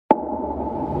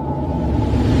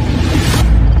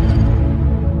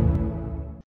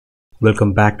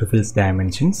Welcome back to Phil's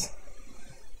Dimensions.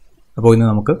 അപ്പോൾ ഇന്ന്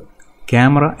നമുക്ക്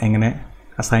ക്യാമറ എങ്ങനെ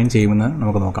അസൈൻ ചെയ്യുമെന്ന്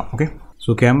നമുക്ക് നോക്കാം. ഓക്കെ,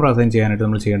 സോ ക്യാമറ അസൈൻ ചെയ്യാനായിട്ട്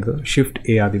നമ്മൾ ചെയ്യേണ്ടത് ഷിഫ്റ്റ്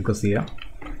എ ആദ്യം പ്രസ് ചെയ്യുക.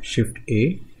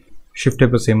 ഷിഫ്റ്റ്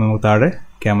പ്രസ് ചെയ്യുമ്പോൾ നമുക്ക് താഴെ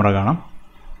ക്യാമറ കാണാം.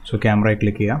 സോ ക്യാമറയെ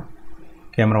ക്ലിക്ക് ചെയ്യാം.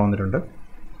 ക്യാമറ വന്നിട്ടുണ്ട്.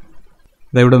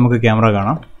 ഇവിടെ നമുക്ക് ക്യാമറ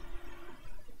കാണാം.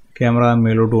 ക്യാമറ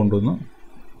മേലോട്ട് കൊണ്ടുവന്നു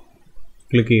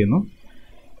ക്ലിക്ക് ചെയ്യുന്നു.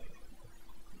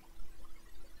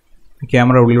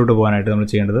 ക്യാമറ ഉള്ളിലോട്ട് പോകാനായിട്ട് നമ്മൾ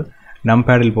ചെയ്യേണ്ടത്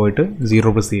നംപാഡിൽ പോയിട്ട്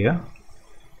 0 പ്രസ് ചെയ്യുക.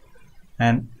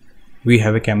 And we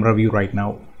have A camera view right now.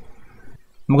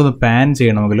 നമുക്കൊന്ന് പാൻ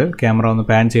ചെയ്യണമെങ്കിൽ, ക്യാമറ ഒന്ന്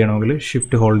പാൻ ചെയ്യണമെങ്കിൽ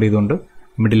ഷിഫ്റ്റ് ഹോൾഡ് ചെയ്തുകൊണ്ട്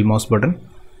മിഡിൽ മൗസ് ബട്ടൺ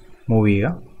മൂവ്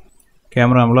ചെയ്യുക.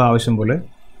 ക്യാമറ നമ്മൾ ആവശ്യം പോലെ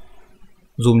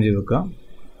സൂം ചെയ്ത് വെക്കുക.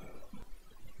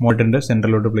 മോട്ടറിൻ്റെ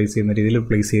സെൻറ്ററിലോട്ട് പ്ലേസ് ചെയ്യുന്ന രീതിയിൽ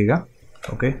പ്ലേസ് ചെയ്യുക.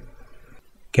 ഓക്കെ,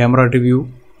 ക്യാമറ ടു വ്യൂ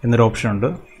എന്നൊരു ഓപ്ഷൻ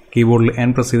ഉണ്ട്. കീബോർഡിൽ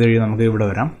N പ്രസ് ചെയ്ത് കഴിഞ്ഞാൽ നമുക്ക് ഇവിടെ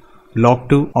വരാം. ലോക്ക്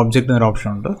ടു ഒബ്ജക്റ്റ് എന്നൊരു ഓപ്ഷൻ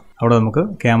ഉണ്ട്. അവിടെ നമുക്ക്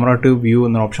ക്യാമറ ടു വ്യൂ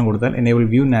എന്നൊരു ഓപ്ഷൻ കൊടുത്താൽ enable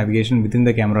view navigation within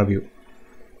the camera view.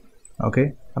 Okay,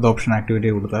 അത് ഓപ്ഷൻ ആക്ടിവേറ്റ്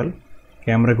ചെയ്ത് കൊടുത്താൽ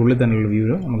ക്യാമറയ്ക്കുള്ളിൽ തന്നെയുള്ള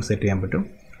വ്യൂ നമുക്ക് സെറ്റ് ചെയ്യാൻ പറ്റും.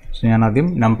 സോ ഞാൻ ആദ്യം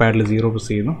നംപാഡിൽ 0 പ്രസ്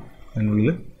ചെയ്യുന്നു. അതിനുള്ളിൽ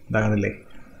ഇതാകുന്നില്ലേ,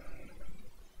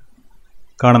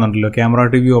 കാണുന്നുണ്ടല്ലോ. ക്യാമറ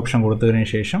ടു വ്യൂ ഓപ്ഷൻ കൊടുത്തതിന്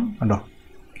ശേഷം കണ്ടോ,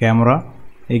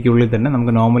 ക്യാമറയ്ക്കുള്ളിൽ തന്നെ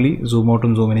നമുക്ക് നോർമലി സൂം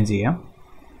ഔട്ടും സൂമിനും ചെയ്യാം.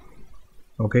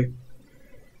 ഓക്കെ,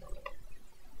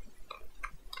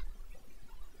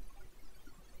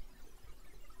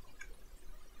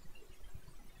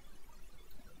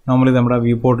 നോർമലി നമ്മുടെ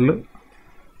വ്യൂ പോർട്ടിൽ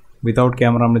വിതൗട്ട്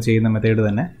ക്യാമറ നമ്മൾ ചെയ്യുന്ന മെത്തേഡ്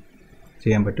തന്നെ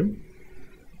ചെയ്യാൻ പറ്റും.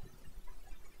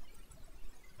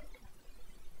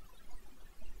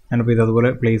 ഞാനിപ്പോൾ ഇത്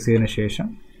അതുപോലെ പ്ലേസ് ചെയ്തതിന് ശേഷം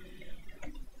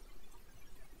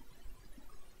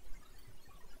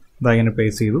ഇതങ്ങനെ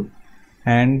പ്ലേസ് ചെയ്തു.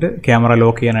 ആൻഡ് ക്യാമറ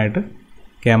ലോക്ക് ചെയ്യാനായിട്ട്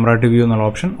ക്യാമറ ടു വ്യൂ എന്നുള്ള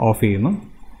ഓപ്ഷൻ ഓഫ് ചെയ്യുന്നു.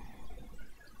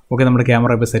 ഓക്കെ, നമ്മുടെ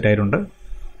ക്യാമറ ഇപ്പോൾ സെറ്റ് ആയിട്ടുണ്ട്.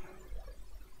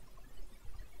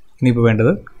 ഇനിയിപ്പോൾ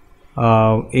വേണ്ടത്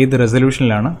ഏത്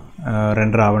റെസൊല്യൂഷനിലാണ്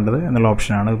റെൻഡർ ആവേണ്ടത് എന്നുള്ള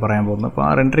ഓപ്ഷനാണ് പറയാൻ പോകുന്നത്. അപ്പോൾ ആ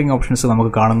റെൻഡറിങ് ഓപ്ഷൻസ്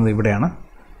നമുക്ക് കാണുന്നത് ഇവിടെയാണ്.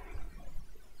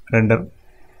 Render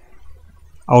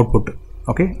output.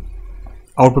 Okay,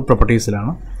 output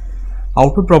പ്രോപ്പർട്ടീസിലാണ്.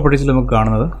 Output പ്രോപ്പർട്ടീസിൽ നമുക്ക്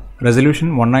കാണുന്നത് resolution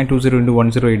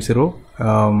 1920x1080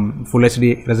 full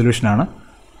HD റെസൊല്യൂഷനാണ്.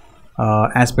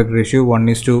 Aspect ratio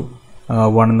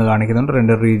 1:1 എന്ന് കാണിക്കുന്നുണ്ട്.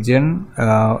 റെൻഡർ റീജിയൻ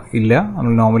ഇല്ല,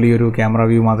 നമ്മൾ നോർമലി ഒരു ക്യാമറ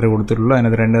വ്യൂ മാത്രമേ കൊടുത്തിട്ടുള്ളൂ.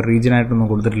 അതിനകത്ത് റെൻഡർ റീജിയൻ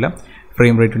ആയിട്ടൊന്നും കൊടുത്തിട്ടില്ല.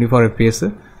 Frame rate 24 FPS.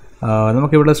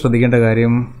 നമുക്കിവിടെ ശ്രദ്ധിക്കേണ്ട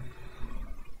കാര്യം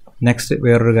നെക്സ്റ്റ്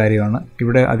വേറൊരു കാര്യമാണ്.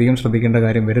 ഇവിടെ അധികം ശ്രദ്ധിക്കേണ്ട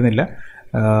കാര്യം വരുന്നില്ല.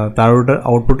 താഴോട്ട്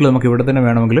ഔട്ട്പുട്ടിൽ നമുക്ക് ഇവിടെ തന്നെ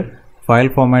വേണമെങ്കിൽ ഫയൽ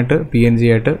ഫോമാറ്റ് PNG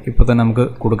ആയിട്ട് ഇപ്പോൾ തന്നെ നമുക്ക്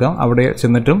കൊടുക്കാം. അവിടെ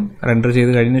ചെന്നിട്ടും റെൻഡർ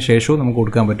ചെയ്ത് കഴിഞ്ഞ ശേഷവും നമുക്ക്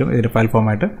കൊടുക്കാൻ പറ്റും ഇതിൻ്റെ ഫയൽ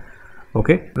ഫോമാറ്റ്.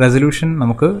 ഓക്കെ, റെസൊല്യൂഷൻ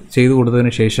നമുക്ക് ചെയ്ത്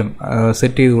കൊടുത്തതിന് ശേഷം,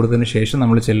 സെറ്റ് ചെയ്ത് കൊടുത്തതിന് ശേഷം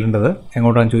നമ്മൾ ചെല്ലേണ്ടത്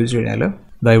എങ്ങോട്ടാണെന്ന് ചോദിച്ചു കഴിഞ്ഞാൽ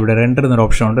ഇതാ ഇവിടെ റെൻഡർ എന്നൊരു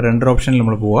ഓപ്ഷനുണ്ട്. റെൻഡർ ഓപ്ഷനിൽ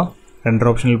നമ്മൾ പോവുക. റെൻഡർ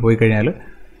ഓപ്ഷനിൽ പോയി കഴിഞ്ഞാൽ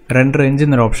റെൻഡർ എഞ്ചിൻ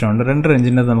എന്നൊരു ഓപ്ഷനുണ്ട്. റെൻഡർ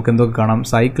എഞ്ചിൻ്റെ നമുക്ക് എന്തൊക്കെ കാണാം?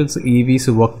 സൈക്കിൾസ്, EVs,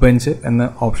 വർക്ക് ബെഞ്ച് എന്ന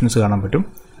ഓപ്ഷൻസ് കാണാൻ പറ്റും.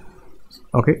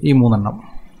 ഓക്കെ, ഈ 3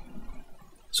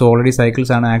 സോ ഓൾറെഡി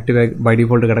സൈക്കിൾസ് ആണ് ആക്റ്റീവ് ബൈ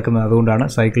ഡിഫോൾട്ട് കിടക്കുന്നത്. അതുകൊണ്ടാണ്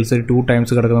സൈക്കിൾസ് 2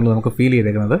 ടൈംസ് കിടക്കുന്നത് നമുക്ക് ഫീൽ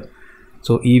ചെയ്തേക്കുന്നത്.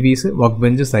 So EVs, work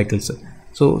bench, cycles.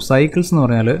 So cycles എന്ന്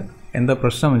പറഞ്ഞാൽ എന്താ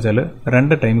പ്രശ്നം എന്ന് വെച്ചാൽ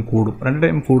 2 ടൈം കൂടും. 2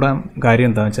 ടൈം കൂടാൻ കാര്യം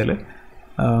എന്താണെന്ന് വെച്ചാൽ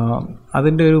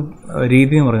അതിൻ്റെ ഒരു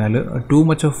രീതി എന്ന് പറഞ്ഞാൽ too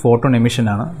much of photon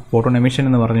എമിഷനാണ്. Photon emission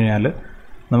എന്ന് പറഞ്ഞു കഴിഞ്ഞാൽ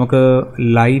നമുക്ക്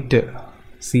ലൈറ്റ്,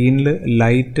 സീനിൽ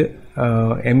ലൈറ്റ്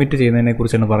എമിറ്റ് ചെയ്യുന്നതിനെ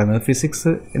കുറിച്ചാണ് പറയുന്നത്.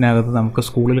 ഫിസിക്സിനകത്ത് നമുക്ക്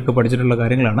സ്കൂളിലൊക്കെ പഠിച്ചിട്ടുള്ള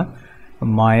കാര്യങ്ങളാണ്.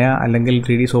 മായ അല്ലെങ്കിൽ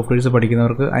 3D സോഫ്റ്റ്വെയർസ്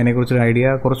പഠിക്കുന്നവർക്ക് അതിനെക്കുറിച്ചൊരു ഐഡിയ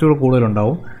കുറച്ചുകൂടി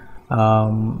കൂടുതലുണ്ടാവും.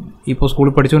 ഇപ്പോൾ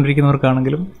സ്കൂളിൽ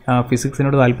പഠിച്ചുകൊണ്ടിരിക്കുന്നവർക്കാണെങ്കിലും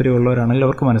ഫിസിക്സിനോട് താല്പര്യമുള്ളവരാണെങ്കിലും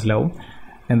അവർക്ക് മനസ്സിലാവും.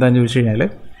 എന്താണെന്ന് ചോദിച്ചു കഴിഞ്ഞാൽ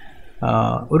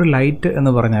ഒരു ലൈറ്റ്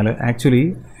എന്ന് പറഞ്ഞാൽ actually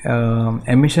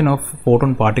emission of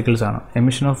photon particles ആണ്.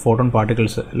 എമിഷൻ ഓഫ് ഫോട്ടോൺ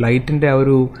പാർട്ടിക്കിൾസ്, ലൈറ്റിൻ്റെ ആ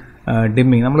ഒരു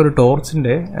ഡിമ്മിങ്, നമ്മളൊരു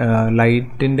ടോർച്ചിൻ്റെ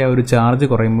ലൈറ്റിൻ്റെ ഒരു ചാർജ്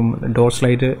കുറയുമ്പം ടോർച്ച്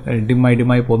ലൈറ്റ് ഡിമ്മായി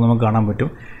പോകുന്നത് നമുക്ക് കാണാൻ പറ്റും.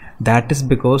 ദാറ്റ് ഈസ്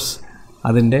ബിക്കോസ്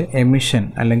അതിൻ്റെ എമിഷൻ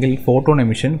അല്ലെങ്കിൽ ഫോട്ടോൺ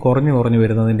എമിഷൻ കുറഞ്ഞു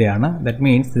വരുന്നതിൻ്റെയാണ്. That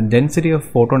means the density of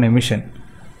photon emission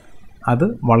അത്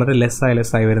വളരെ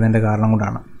ലെസ്സായി വരുന്നതിൻ്റെ കാരണം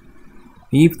കൊണ്ടാണ്.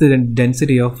 If the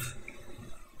density of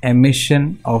emission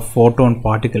of photon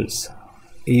particles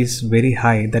is very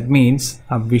high, that means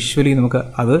visually നമുക്ക്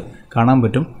അത് കാണാൻ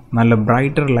പറ്റും. നല്ല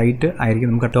ബ്രൈറ്റർ ലൈറ്റ് ആയിരിക്കും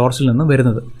നമുക്ക് ടോർച്ചിൽ നിന്ന്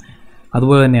വരുന്നത്.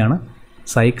 അതുപോലെ തന്നെയാണ്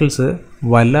സൈക്കിൾസ്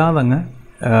വല്ലാതങ്ങ്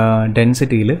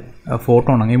ഡെൻസിറ്റിയിൽ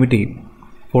ഫോട്ടോൺ അങ്ങ് എമിറ്റ് ചെയ്യും,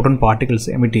 ഫോട്ടോൺ പാർട്ടിക്കിൾസ്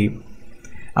എമിറ്റ് ചെയ്യും.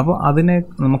 അപ്പോൾ അതിനെ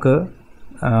നമുക്ക്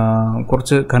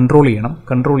കുറച്ച് കൺട്രോൾ ചെയ്യണം.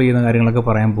 കൺട്രോൾ ചെയ്യുന്ന കാര്യങ്ങളൊക്കെ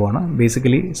പറയാൻ പോവാണ്.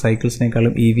 ബേസിക്കലി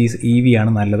സൈക്കിൾസിനേക്കാളും EV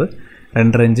ആണ് നല്ലത്.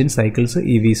 Render engine, cycles,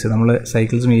 EVs. നമ്മൾ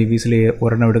സൈക്കിൾസും EVസിൽ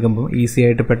ഒരെണ്ണം എടുക്കുമ്പോൾ ഈസി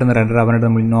ആയിട്ട് പെട്ടെന്ന് റെൻഡർ ആവാനായിട്ട്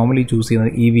നമ്മൾ നോർമലി ചൂസ്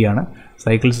ചെയ്യുന്നത് EV ആണ്.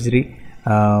 സൈക്കിൾസ് ഇച്ചിരി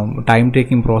ടൈം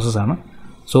ടേക്കിംഗ് പ്രോസസ്സാണ്.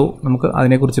 സോ നമുക്ക്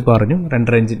അതിനെക്കുറിച്ച് പറഞ്ഞു.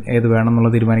 റെൻഡർ എഞ്ചിൻ ഏത് വേണം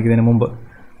എന്നുള്ളത് തീരുമാനിക്കുന്നതിന് മുമ്പ്.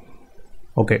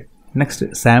 ഓക്കെ, നെക്സ്റ്റ്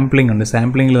സാമ്പിളിംഗ് ഉണ്ട്.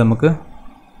 സാമ്പിളിങ്ങിൽ നമുക്ക്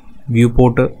വ്യൂ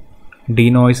പോർട്ട്,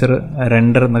 ഡീനോയ്സർ,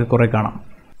 റെൻഡർ എന്നൊക്കെ കുറേ കാണാം.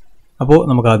 അപ്പോൾ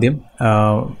നമുക്കാദ്യം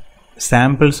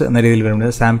സാമ്പിൾസ് എന്ന രീതിയിൽ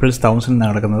വരുന്നത് സാമ്പിൾസ് 1000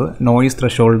 എന്നാണ് കിടക്കുന്നത്. നോയിസ്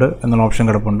ത്രെഷോൾഡ് എന്നുള്ള ഓപ്ഷൻ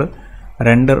കിടപ്പുണ്ട്.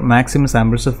 Render maximum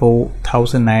samples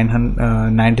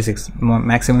 4996,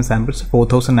 maximum samples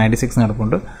 4096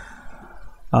 കിടപ്പുണ്ട്.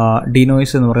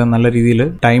 ഡീനോയ്സ് എന്ന് പറയുന്നത് നല്ല രീതിയിൽ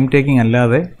ടൈം ടേക്കിംഗ്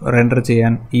അല്ലാതെ റെൻഡർ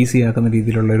ചെയ്യാൻ ഈസി ആക്കുന്ന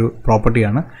രീതിയിലുള്ളൊരു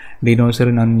പ്രോപ്പർട്ടിയാണ്. ഡീനോയ്സർ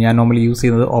ഞാൻ നോർമലി യൂസ്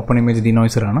ചെയ്യുന്നത് ഓപ്പൺ ഇമേജ്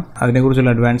ഡീനോയ്സറാണ്.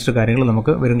 അതിനെക്കുറിച്ചുള്ള അഡ്വാൻസ്ഡ് കാര്യങ്ങൾ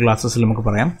നമുക്ക് വരും ക്ലാസ്സസിൽ നമുക്ക്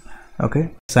പറയാം. ഓക്കെ,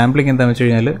 സാമ്പിളിംഗ് എന്താണെന്ന് വെച്ച്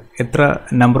കഴിഞ്ഞാൽ എത്ര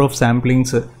നമ്പർ ഓഫ്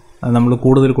സാമ്പിളിങ്സ് നമ്മൾ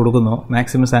കൂടുതൽ കൊടുക്കുന്നോ,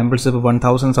 മാക്സിമം സാമ്പിൾസ് ഇപ്പോൾ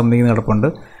 1000 സംതിങ് കിടപ്പുണ്ട്.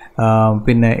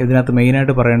 പിന്നെ ഇതിനകത്ത്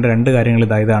മെയിനായിട്ട് പറയേണ്ട 2 കാര്യങ്ങൾ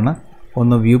ഇതാണ്.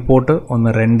 ഒന്ന് വ്യൂ പോർട്ട്, ഒന്ന്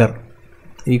റെൻഡർ.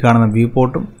 ഈ കാണുന്ന വ്യൂ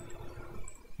പോർട്ടും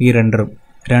ഈ റെൻഡറും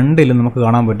രണ്ടിലും നമുക്ക്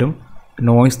കാണാൻ പറ്റും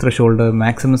noise threshold,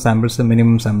 maximum samples,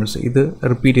 minimum samples. ഇത്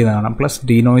റിപ്പീറ്റ് ചെയ്ത് കാണാം. പ്ലസ്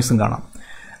ഡീനോയ്സും കാണാം.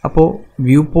 അപ്പോൾ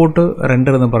വ്യൂ പോർട്ട്,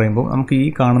 റെൻഡർ എന്ന് പറയുമ്പോൾ നമുക്ക് ഈ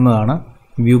കാണുന്നതാണ്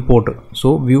view port. So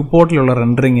view പോർട്ടിലുള്ള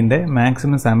റെൻഡറിങ്ങിൻ്റെ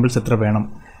maximum samples എത്ര വേണം?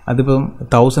 അതിപ്പം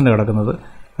 1000 കിടക്കുന്നത്.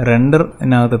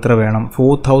 റെൻഡറിനകത്ത് എത്ര വേണം?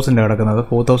 4000 കിടക്കുന്നത്.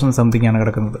 4000 സംതിങ് ആണ്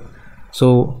കിടക്കുന്നത്. സോ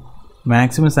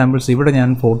മാക്സിമം സാമ്പിൾസ് ഇവിടെ ഞാൻ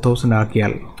 4000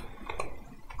 ആക്കിയാൽ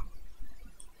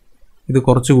ഇത്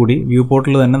കുറച്ചുകൂടി വ്യൂ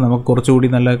പോർട്ടിൽ തന്നെ നമുക്ക് കുറച്ചുകൂടി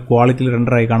നല്ല ക്വാളിറ്റിയിൽ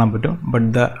റെൻഡറായി കാണാൻ പറ്റും.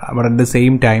 But at the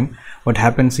same time what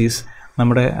happens is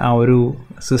നമ്മുടെ ആ ഒരു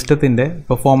സിസ്റ്റത്തിൻ്റെ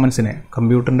പെർഫോമൻസിനെ,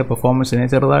 കമ്പ്യൂട്ടറിൻ്റെ പെർഫോമൻസിനെ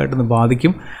ചെറുതായിട്ടൊന്ന്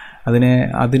ബാധിക്കും.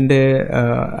 അതിൻ്റെ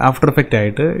ആഫ്റ്റർ എഫക്റ്റ്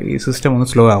ആയിട്ട് ഈ സിസ്റ്റം ഒന്ന്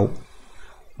സ്ലോ ആവും.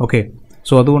 ഓക്കെ,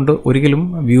 സോ അതുകൊണ്ട് ഒരിക്കലും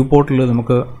വ്യൂ പോർട്ടിൽ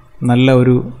നമുക്ക് നല്ല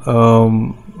ഒരു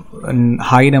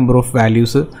high number of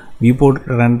values view port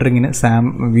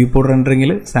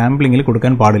റെൻഡറിങ്ങിൽ സാമ്പിളിങ്ങിൽ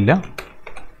കൊടുക്കാൻ പാടില്ല.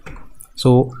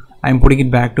 So I am putting it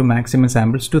back to maximum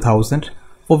samples to 1000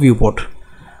 for viewport.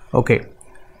 Okay,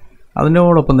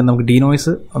 അതിനോടൊപ്പം തന്നെ നമുക്ക്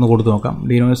ഡീനോയ്സ് ഒന്ന് കൊടുത്തു നോക്കാം.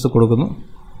 ഡീനോയ്സ് കൊടുക്കുന്നു.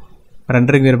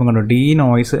 റെൻഡറിങ് വരുമ്പോൾ കണ്ടോ,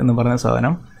 ഡീനോയ്സ് എന്ന് പറയുന്ന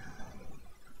സാധനം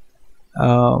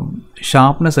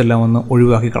ഷാർപ്നെസ് എല്ലാം ഒന്ന്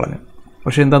ഒഴിവാക്കി കളഞ്ഞു.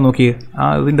 പക്ഷേ എന്താ നോക്കിയേ,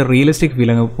 അതിൻ്റെ റിയലിസ്റ്റിക്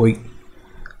ഫീൽ അങ്ങ് പോയി.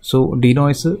 സോ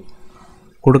ഡീനോയ്സ്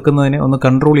കൊടുക്കുന്നതിനെ ഒന്ന്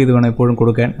കൺട്രോൾ ചെയ്ത് വേണം എപ്പോഴും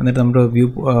കൊടുക്കാൻ. എന്നിട്ട് നമ്മുടെ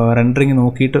റെൻഡറിങ്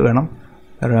നോക്കിയിട്ട് വേണം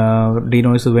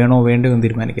ഡീനോയ്സ് വേണോ വേണ്ടോ എന്ന്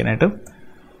തീരുമാനിക്കാനായിട്ട്.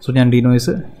 സോ ഞാൻ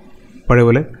ഡീനോയ്സ് പഴയ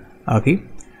പോലെ ആക്കി.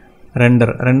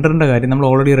 റെൻഡറിൻ്റെ കാര്യം നമ്മൾ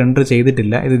ഓൾറെഡി റെൻഡർ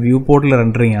ചെയ്തിട്ടില്ല. ഇത് വ്യൂ പോർട്ടിലെ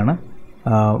റെൻഡറിങ് ആണ്.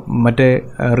 മറ്റേ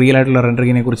റിയൽ ആയിട്ടുള്ള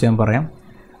റെൻഡറിങ്ങിനെ കുറിച്ച് ഞാൻ പറയാം.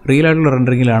 റിയൽ ആയിട്ടുള്ള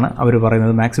റെൻഡറിങ്ങിലാണ് അവർ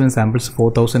പറയുന്നത് മാക്സിമം സാമ്പിൾസ്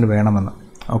 4000 വേണമെന്ന്.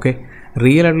 ഓക്കെ,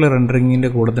 റിയൽ ആയിട്ടുള്ള റെൻഡറിങ്ങിൻ്റെ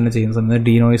കൂടെ തന്നെ ചെയ്യുന്ന സമയത്ത്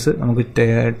ഡീനോയ്സ് നമുക്ക്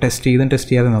ടെസ്റ്റ്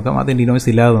ചെയ്യാതെ നോക്കാം. ആദ്യം ഡീനോയ്സ്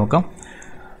ഇല്ലാതെ നോക്കാം.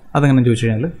 അതെങ്ങനെ ചോദിച്ചു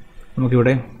കഴിഞ്ഞാൽ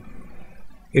നമുക്കിവിടെ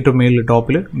ഏറ്റവും മേളിൽ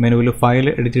ടോപ്പിൽ മെനുവിൽ ഫയൽ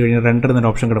എഡിറ്റ് കഴിഞ്ഞാൽ റെൻഡർ എന്നൊരു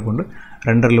ഓപ്ഷൻ കിടപ്പുണ്ട്.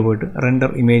 റെൻഡറിൽ പോയിട്ട് റെൻഡർ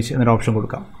ഇമേജ് എന്നൊരു ഓപ്ഷൻ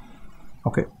കൊടുക്കാം.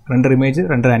 Okay, render image,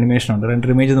 render animation ഉണ്ട്. റെൻഡർ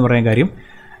ഇമേജ് എന്ന് പറയാൻ കാര്യം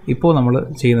ഇപ്പോൾ നമ്മൾ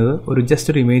ചെയ്യുന്നത്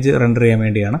ജസ്റ്റ് ഒരു ഇമേജ് റെൻഡർ ചെയ്യാൻ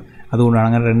വേണ്ടിയാണ്. അതുകൊണ്ടാണ്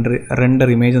അങ്ങനെ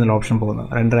റെൻഡർ ഇമേജ് എന്നുള്ള ഓപ്ഷൻ പോകുന്നത്.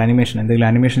 റെൻഡർ ആനിമേഷൻ, എന്തെങ്കിലും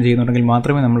ആനിമേഷൻ ചെയ്യുന്നുണ്ടെങ്കിൽ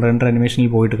മാത്രമേ നമ്മൾ റെൻഡർ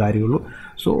ആനിമേഷനിൽ പോയിട്ട് കാര്യമുള്ളൂ.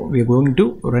 So we are going to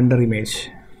render image.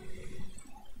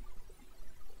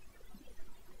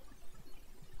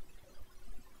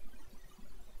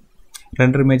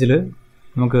 Render ഇമേജിൽ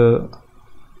നമുക്ക്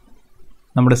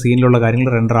നമ്മുടെ സീനിലുള്ള കാര്യങ്ങൾ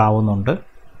റെൻഡർ ആവുന്നുണ്ട്.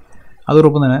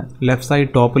 അതോടൊപ്പം തന്നെ ലെഫ്റ്റ് സൈഡ്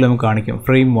ടോപ്പിൽ നമുക്ക് കാണിക്കും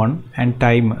ഫ്രെയിം 1 ആൻഡ്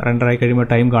ടൈം. റെൻഡറായി കഴിയുമ്പോൾ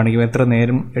ടൈം കാണിക്കും, എത്ര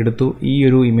നേരം എടുത്തു ഈ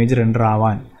ഒരു ഇമേജ് റെൻഡർ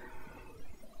ആവാൻ.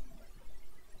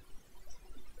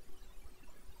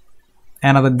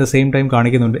 ആൻഡ് അത് അറ്റ് ദ സെയിം ടൈം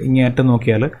കാണിക്കുന്നുണ്ട്. ഇങ്ങനെ അറ്റം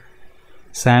നോക്കിയാൽ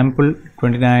സാമ്പിൾ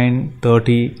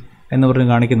 2930 എന്ന് പറഞ്ഞ്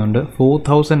കാണിക്കുന്നുണ്ട്.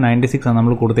 4096 ആണ്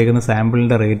നമ്മൾ കൊടുത്തേക്കുന്ന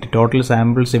സാമ്പിളിൻ്റെ റേറ്റ്. ടോട്ടൽ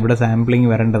സാമ്പിൾസ് ഇവിടെ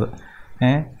സാമ്പിളിങ് വരേണ്ടത്,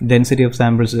 ഡെൻസിറ്റി ഓഫ്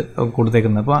സാമ്പിൾസ്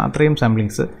കൊടുത്തേക്കുന്നത്. അപ്പോൾ അത്രയും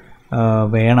സാമ്പിളിങ്സ്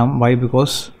വേണം. വൈ?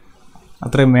 ബിക്കോസ്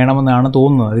അത്രയും വേണമെന്നാണ്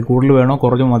തോന്നുന്നത്. അത് കൂടുതൽ വേണോ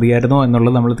കുറഞ്ഞോ മതിയായിരുന്നോ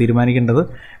എന്നുള്ളത് നമ്മൾ തീരുമാനിക്കേണ്ടത്.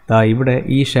 ഇവിടെ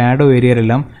ഈ ഷാഡോ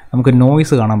ഏരിയയിലെല്ലാം നമുക്ക്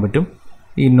നോയ്സ് കാണാൻ പറ്റും.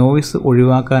 ഈ നോയ്സ്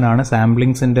ഒഴിവാക്കാനാണ്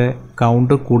സാമ്പിളിങ്സിൻ്റെ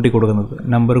കൗണ്ട് കൂട്ടി കൊടുക്കുന്നത്,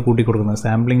 നമ്പർ കൂട്ടി കൊടുക്കുന്നത്.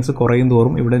 സാമ്പിളിങ്സ് കുറയും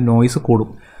തോറും ഇവിടെ നോയ്സ്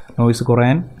കൂടും. നോയ്സ്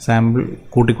കുറയാൻ സാമ്പിൾ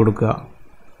കൂട്ടി കൊടുക്കുക.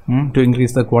 To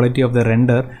increase the quality of the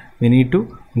render we need to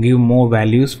give more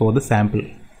values for the sample.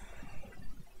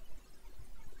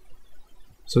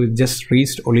 So it just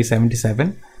reached only 77.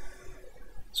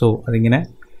 So അതിങ്ങനെ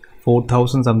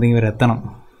 4000 something വരെ എത്തണം.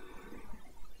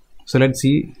 So let's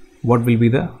see what will be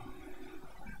the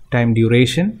time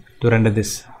duration to render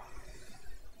this.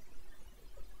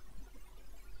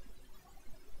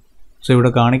 So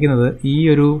ഇവിടെ കാണിക്കുന്നത് ഈ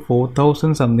ഒരു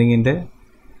 4000 സംതിങ്ങിൻ്റെ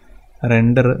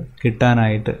render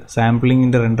കിട്ടാനായിട്ട്,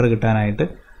 സാമ്പിളിങ്ങിൻ്റെ render കിട്ടാനായിട്ട്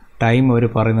time അവർ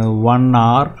പറയുന്നത് 1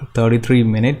 hour 33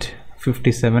 minutes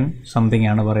 57 സംതിങ്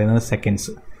ആണ് പറയുന്നത്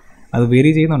സെക്കൻഡ്സ്. അത്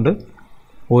വേരി ചെയ്യുന്നുണ്ട്.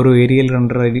 ഓരോ ഏരിയയിൽ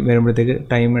റെൻഡർ വരുമ്പോഴത്തേക്ക്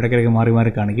ടൈം ഇടയ്ക്കിടയ്ക്ക് മാറി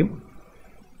മാറി കാണിക്കും.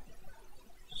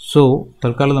 സോ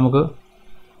തൽക്കാലം നമുക്ക്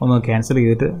ഒന്ന് ക്യാൻസൽ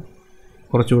ചെയ്തിട്ട്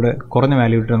കുറച്ചുകൂടെ കുറഞ്ഞ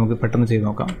വാല്യൂ ഇട്ട് നമുക്ക് പെട്ടെന്ന് ചെയ്ത്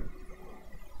നോക്കാം.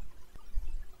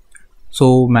 സോ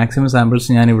മാക്സിമം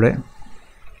സാമ്പിൾസ് ഞാനിവിടെ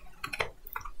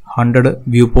 100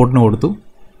 വ്യൂ പോർട്ടിന് കൊടുത്തു.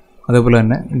 അതേപോലെ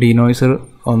തന്നെ ഡീനോയ്സർ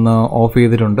ഒന്ന് ഓഫ്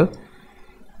ചെയ്തിട്ടുണ്ട്.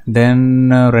 ദെൻ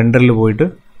റെൻഡറിൽ പോയിട്ട്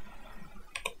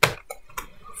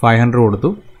 500 കൊടുത്തു.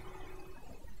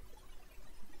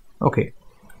 ഓക്കെ,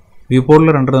 വ്യൂ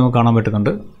പോർട്ടിൽ റെൻഡർ നമുക്ക് കാണാൻ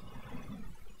പറ്റുന്നുണ്ട്.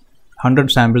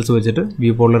 100 സാമ്പിൾസ് വെച്ചിട്ട്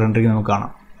വ്യൂ പോർട്ടിൽ റെൻഡറിങ് നമുക്ക്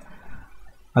കാണാം.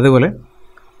 അതേപോലെ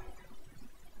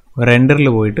റെൻഡറിൽ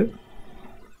പോയിട്ട്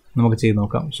നമുക്ക് ചെയ്ത്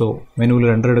നോക്കാം. സോ മെനുവിൽ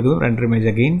റെൻഡർ എടുക്കുന്നു, റെൻഡർ ഇമേജ്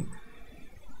അഗെയിൻ.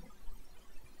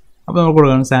 അപ്പോൾ നമുക്ക്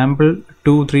കൊടുക്കണം സാമ്പിൾ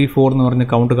 2, 3, 4 എന്ന് പറഞ്ഞ്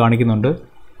കൗണ്ട് കാണിക്കുന്നുണ്ട്.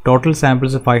 ടോട്ടൽ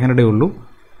സാമ്പിൾസ് 500 ഉള്ളൂ.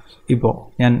 ഇപ്പോൾ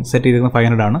ഞാൻ സെറ്റ് ചെയ്തിരിക്കുന്നത്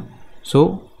 500 ആണ്. So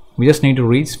we just need to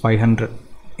reach 500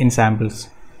 in samples.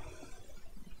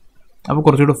 അപ്പോൾ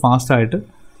കുറച്ചുകൂടി ഫാസ്റ്റായിട്ട്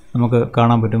നമുക്ക്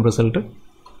കാണാൻ പറ്റും റിസൾട്ട്.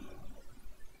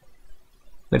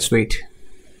 Let's wait.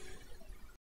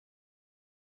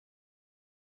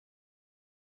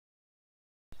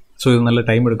 സോ ഇത് നല്ല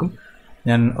ടൈം എടുക്കും.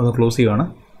 ഞാൻ ഒന്ന് ക്ലോസ് ചെയ്യുകയാണ്.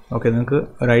 ഓക്കെ, നിങ്ങൾക്ക്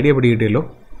ഒരു ഐഡിയ പിടി കിട്ടിയല്ലോ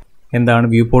എന്താണ്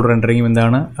വ്യൂ പോർട്ട് റെൻഡറിങ്ങും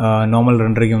എന്താണ് നോർമൽ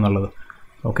റെൻഡറിങ്ങും എന്നുള്ളത്.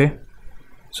 ഓക്കെ,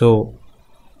 സോ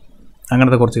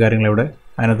അങ്ങനത്തെ കുറച്ച് കാര്യങ്ങൾ ഇവിടെ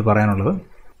അതിനകത്ത് പറയാനുള്ളത്.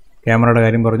 ക്യാമറയുടെ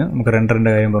കാര്യം പറഞ്ഞു, നമുക്ക്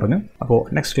റെൻഡറിൻ്റെ കാര്യം പറഞ്ഞു. അപ്പോൾ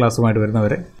നെക്സ്റ്റ് ക്ലാസ്സുമായിട്ട്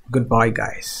വരുന്നവരെ ഗുഡ് ബൈ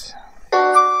ഗൈസ്.